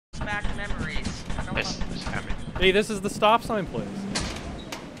back memories. I don't This want is happening. Hey, this is the stop sign place.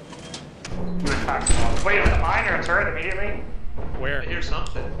 Wait, is it mine or a turret immediately? Where? I hear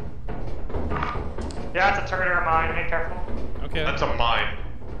something. Yeah, it's a turret or a mine. Be careful. Okay. That's a mine.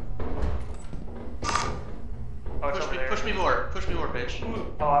 Oh, it's over there. Push me more, bitch.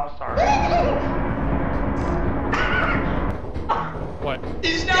 Oh, I'm sorry. What?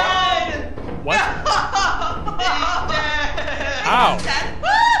 He's dead! What? He's dead! Ow.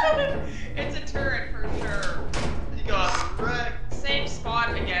 It's a turret for sure. He got wrecked. Same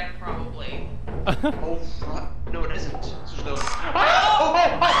spot again, probably. Oh, fuck. No, it isn't. There's no... Oh!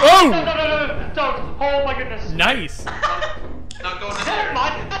 Don't! Oh my goodness! Nice. Not going in That's there.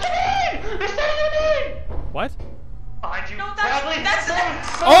 mine! That's a mine! They're standing in mine! What? Behind you. No, Bradley! that's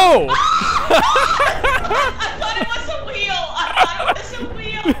Oh! I thought it was a wheel. I thought it was a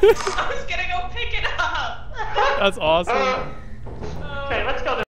wheel. I was gonna go pick it up. That's awesome.